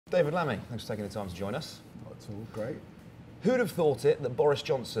David Lammy, thanks for taking the time to join us. That's all great. Who'd have thought it that Boris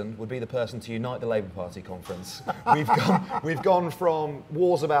Johnson would be the person to unite the Labour Party conference? We've gone from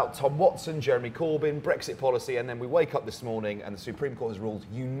wars about Tom Watson, Jeremy Corbyn, Brexit policy, and then we wake up this morning and the Supreme Court has ruled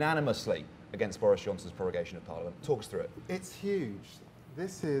unanimously against Boris Johnson's prorogation of Parliament. Talk us through it. It's huge.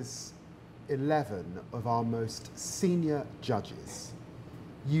 This is 11 of our most senior judges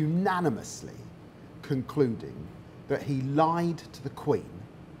unanimously concluding that he lied to the Queen,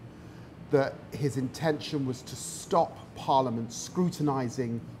 that his intention was to stop Parliament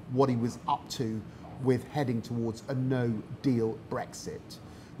scrutinising what he was up to with heading towards a no-deal Brexit,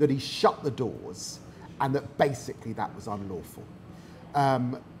 that he shut the doors, and that basically that was unlawful.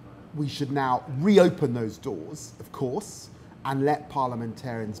 We should now reopen those doors, of course, and let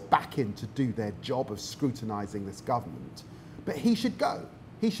parliamentarians back in to do their job of scrutinising this government. But he should go.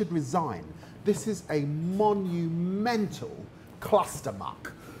 He should resign. This is a monumental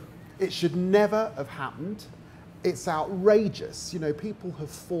clustermuck. It should never have happened. It's outrageous. You know, people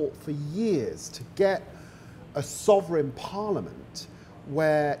have fought for years to get a sovereign parliament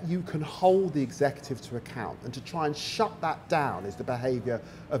where you can hold the executive to account, and to try and shut that down is the behaviour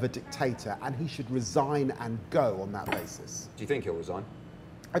of a dictator, and he should resign and go on that basis. Do you think he'll resign?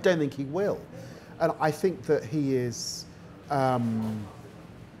 I don't think he will. And I think that he is, you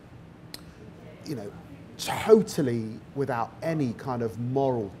know, totally without any kind of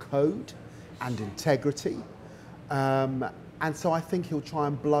moral code and integrity. And so I think he'll try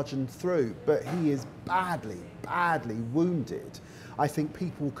and bludgeon through, but he is badly, badly wounded. I think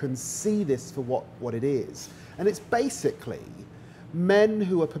people can see this for what it is. And it's basically men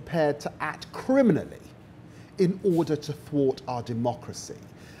who are prepared to act criminally in order to thwart our democracy.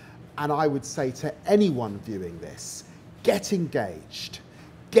 And I would say to anyone viewing this, get engaged,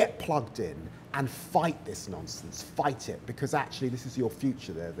 get plugged in, and fight this nonsense. Fight it, because actually this is your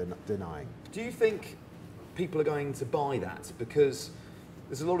future they're denying. Do you think people are going to buy that? Because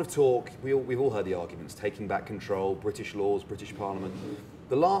there's a lot of talk, we've all heard the arguments, taking back control, British laws, British Parliament.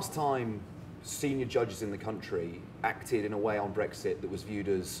 The last time senior judges in the country acted in a way on Brexit that was viewed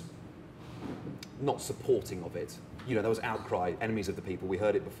as not supporting of it, you know, there was outcry, enemies of the people, we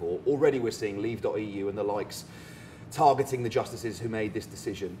heard it before. Already we're seeing Leave.eu and the likes targeting the justices who made this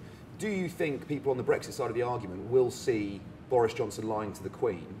decision. Do you think people on the Brexit side of the argument will see Boris Johnson lying to the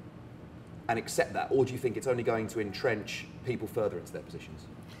Queen and accept that, or do you think it's only going to entrench people further into their positions?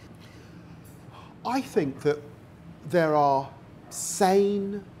 I think that there are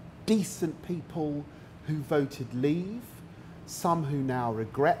sane, decent people who voted leave, some who now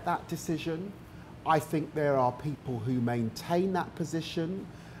regret that decision. I think there are people who maintain that position,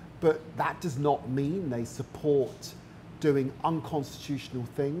 but that does not mean they support doing unconstitutional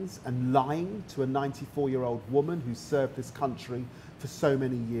things and lying to a 94-year-old woman who served this country for so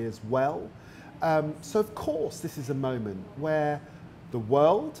many years well. So of course this is a moment where the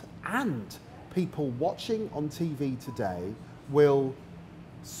world and people watching on TV today will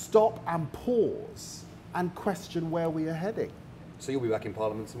stop and pause and question where we are heading. So you'll be back in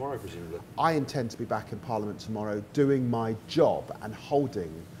Parliament tomorrow, presumably? I intend to be back in Parliament tomorrow doing my job and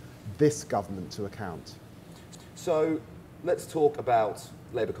holding this government to account. So let's talk about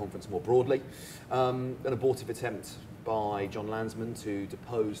Labour conference more broadly. An abortive attempt by John Landsman to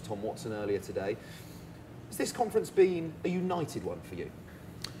depose Tom Watson earlier today. Has this conference been a united one for you?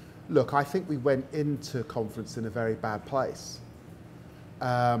 Look, I think we went into conference in a very bad place.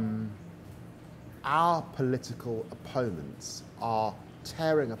 Our political opponents are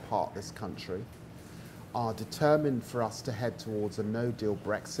tearing apart this country, are determined for us to head towards a no-deal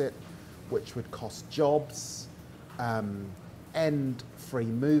Brexit, which would cost jobs, end free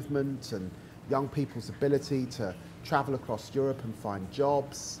movement and young people's ability to travel across Europe and find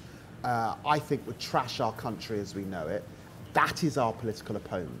jobs. I think would trash our country as we know it. That is our political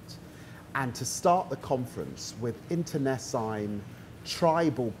opponent. And to start the conference with internecine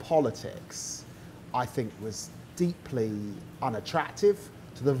tribal politics, I think was deeply unattractive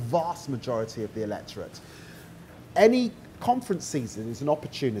to the vast majority of the electorate. Any conference season is an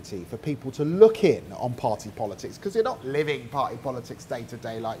opportunity for people to look in on party politics, because you're not living party politics day to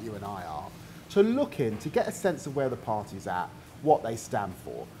day like you and I are. To look in, to get a sense of where the party's at, what they stand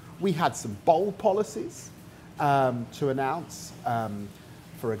for. We had some bold policies to announce.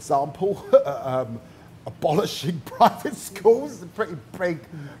 For example, abolishing private schools, a pretty big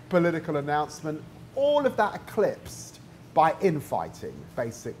political announcement. All of that eclipsed by infighting,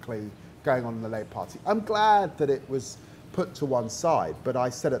 basically, going on in the Labour Party. I'm glad that it was put to one side, but I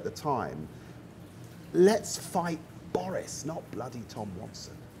said at the time, let's fight Boris, not bloody Tom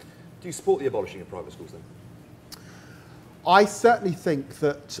Watson. Do you support the abolishing of private schools then? I certainly think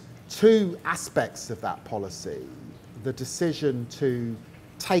that two aspects of that policy, the decision to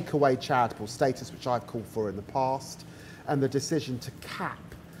take away charitable status, which I've called for in the past, and the decision to cap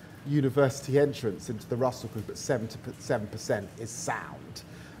university entrance into the Russell Group at 7% is sound,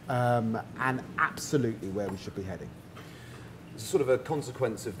 and absolutely where we should be heading. Sort of a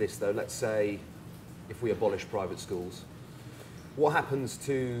consequence of this, though, let's say if we abolish private schools, what happens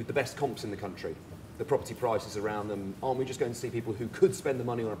to the best comps in the country? The property prices around them, aren't we just going to see people who could spend the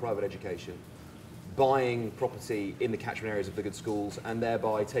money on a private education buying property in the catchment areas of the good schools and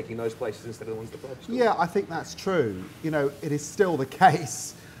thereby taking those places instead of the ones that private schools? Yeah, I think that's true. You know, it is still the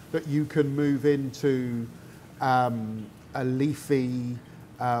case that you can move into a leafy,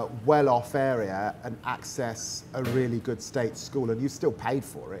 well-off area and access a really good state school, and you still paid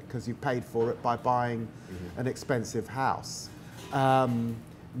for it because you paid for it by buying an expensive house.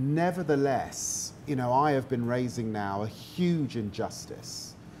 Nevertheless, you know, I have been raising now a huge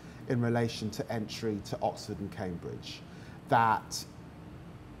injustice in relation to entry to Oxford and Cambridge, that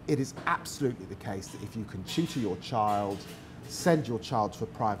it is absolutely the case that if you can tutor your child, send your child to a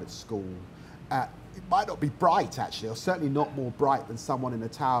private school, it might not be bright actually, or certainly not more bright than someone in a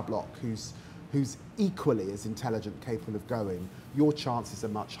tower block who's equally as intelligent, capable of going, your chances are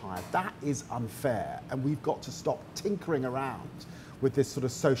much higher. That is unfair, and we've got to stop tinkering around with this sort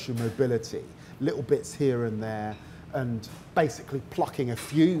of social mobility, little bits here and there, and basically plucking a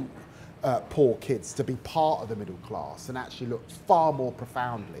few poor kids to be part of the middle class, and actually look far more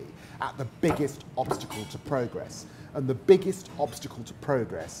profoundly at the biggest obstacle to progress. And the biggest obstacle to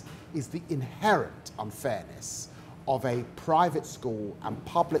progress is the inherent unfairness of a private school and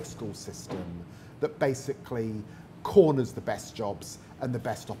public school system that basically corners the best jobs and the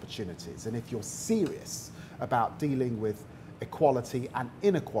best opportunities. And if you're serious about dealing with equality and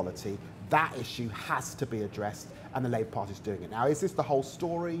inequality, that issue has to be addressed, and the Labour Party is doing it. Now, is this the whole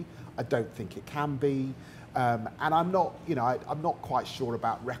story? I don't think it can be. And I'm not, you know, I'm not quite sure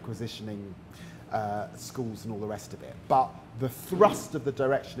about requisitioning schools and all the rest of it. But the thrust of the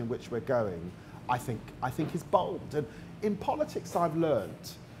direction in which we're going, I think is bold. And in politics, I've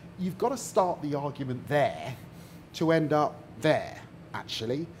learned you've got to start the argument there to end up there,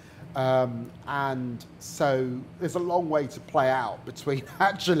 actually. And so there's a long way to play out between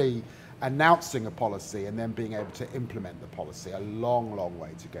actually announcing a policy and then being able to implement the policy. A long, long way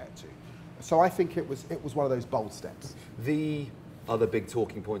to get to. So I think it was one of those bold steps. The other big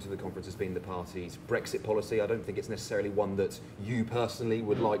talking point of the conference has been the party's Brexit policy. I don't think it's necessarily one that you personally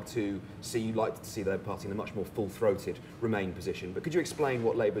would like to see. You'd like to see the Labour Party in a much more full-throated Remain position. But could you explain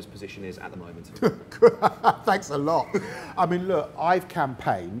what Labour's position is at the moment? Thanks a lot. I mean, look, I've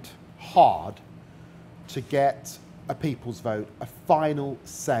campaigned hard to get a people's vote, a final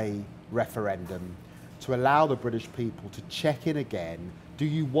say referendum, to allow the British people to check in again. Do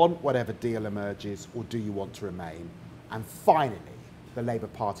you want whatever deal emerges, or do you want to remain? And finally, the Labour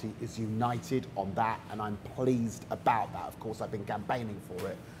Party is united on that, and I'm pleased about that. Of course, I've been campaigning for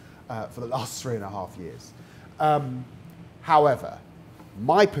it for the last 3.5 years. However,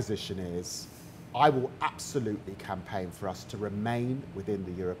 my position is I will absolutely campaign for us to remain within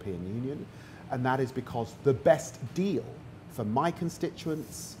the European Union, and that is because the best deal for my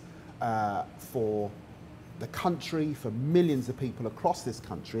constituents, for the country, for millions of people across this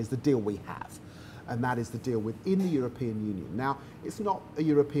country, is the deal we have. And that is the deal within the European Union. Now, it's not a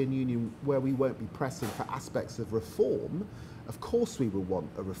European Union where we won't be pressing for aspects of reform. Of course we will want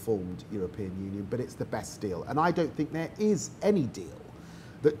a reformed European Union, but it's the best deal. And I don't think there is any deal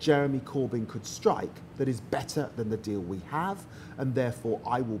that Jeremy Corbyn could strike that is better than the deal we have, and therefore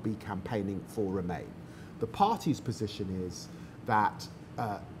I will be campaigning for Remain. The party's position is that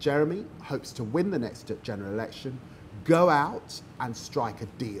Jeremy hopes to win the next general election, go out and strike a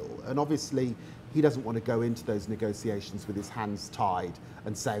deal. And obviously, he doesn't want to go into those negotiations with his hands tied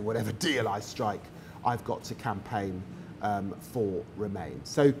and saying, whatever deal I strike, I've got to campaign for Remain.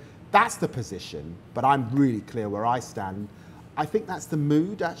 So that's the position, but I'm really clear where I stand. I think that's the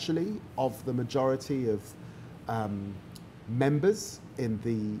mood, actually, of the majority of members in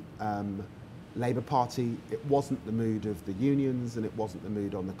the Labour Party. It wasn't the mood of the unions, and it wasn't the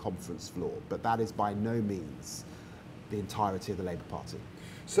mood on the conference floor, but that is by no means the entirety of the Labour Party.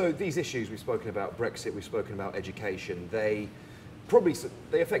 So these issues, we've spoken about Brexit, we've spoken about education, they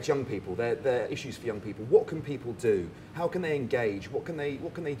affect young people, they're issues for young people. What can people do? How can they engage? What can they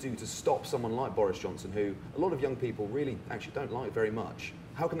do to stop someone like Boris Johnson, who a lot of young people really actually don't like very much?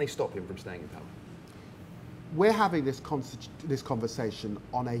 How can they stop him from staying in power? We're having this conversation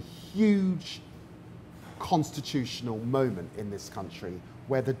on a huge constitutional moment in this country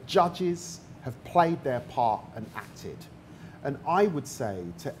where the judges have played their part and acted. And I would say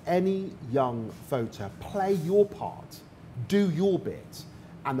to any young voter, play your part, do your bit.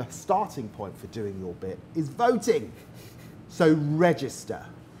 And the starting point for doing your bit is voting. So register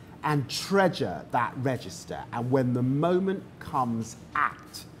and treasure that register. And when the moment comes,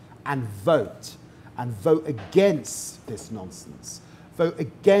 act and vote against this nonsense. Vote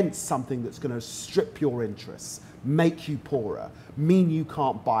against something that's going to strip your interests, make you poorer, mean you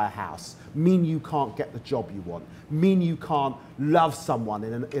can't buy a house, mean you can't get the job you want, mean you can't love someone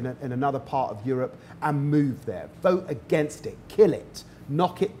in another part of Europe and move there. Vote against it, kill it,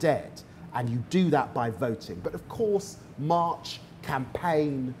 knock it dead. And you do that by voting. But of course, march,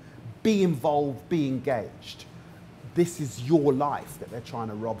 campaign, be involved, be engaged. This is your life that they're trying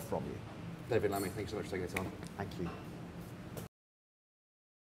to rob from you. David Lammy, thanks so much for taking the time. Thank you.